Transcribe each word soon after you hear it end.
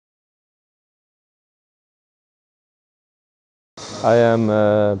I am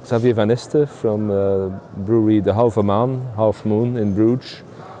Xavier Van Este from brewery De Halve Maan, Half Moon in Bruges.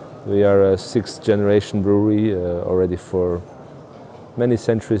 We are a sixth generation brewery. Already for many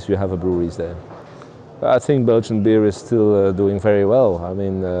centuries we have a breweries there. I think Belgian beer is still doing very well. I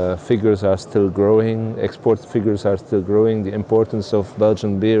mean, figures are still growing, export figures are still growing. The importance of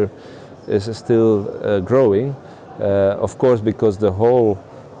Belgian beer is still growing. Of course, because the whole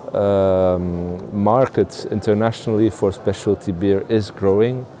market internationally for specialty beer is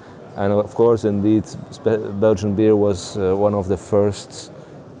growing, and of course, indeed, Belgian beer was one of the first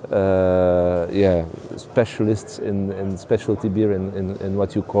specialists in specialty beer, in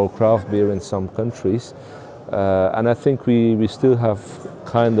what you call craft beer in some countries. And I think we still have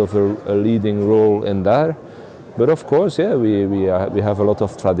kind of a leading role in that. But of course, yeah, we have a lot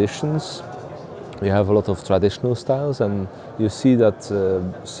of traditions. We have a lot of traditional styles, and you see that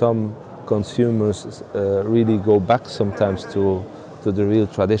some consumers really go back sometimes to the real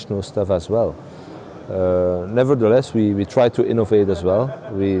traditional stuff as well. Nevertheless, we try to innovate as well.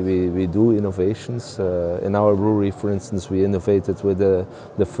 We do innovations. In our brewery, for instance, we innovated with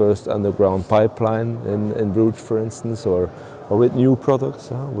the first underground pipeline in Bruges, for instance, or with new products.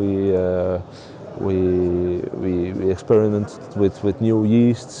 We experiment with new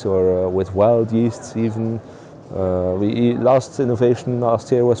yeasts, or with wild yeasts even. Last innovation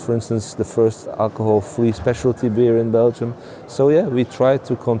last year was, for instance, the first alcohol-free specialty beer in Belgium. So yeah, we try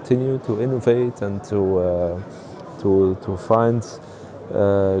to continue to innovate and to find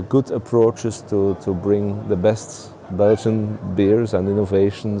good approaches to bring the best Belgian beers and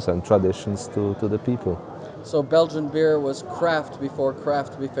innovations and traditions to the people. So Belgian beer was craft before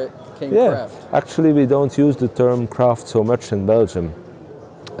craft became craft? Actually we don't use the term craft so much in Belgium.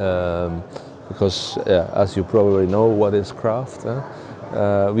 Because, as you probably know, what is craft?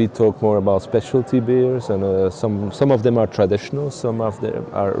 We talk more about specialty beers, and some of them are traditional, some of them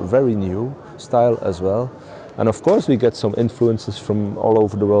are very new style as well. And of course we get some influences from all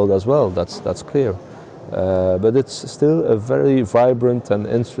over the world as well, that's clear. But it's still a very vibrant and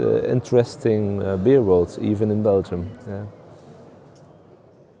interesting beer world, even in Belgium. Yeah.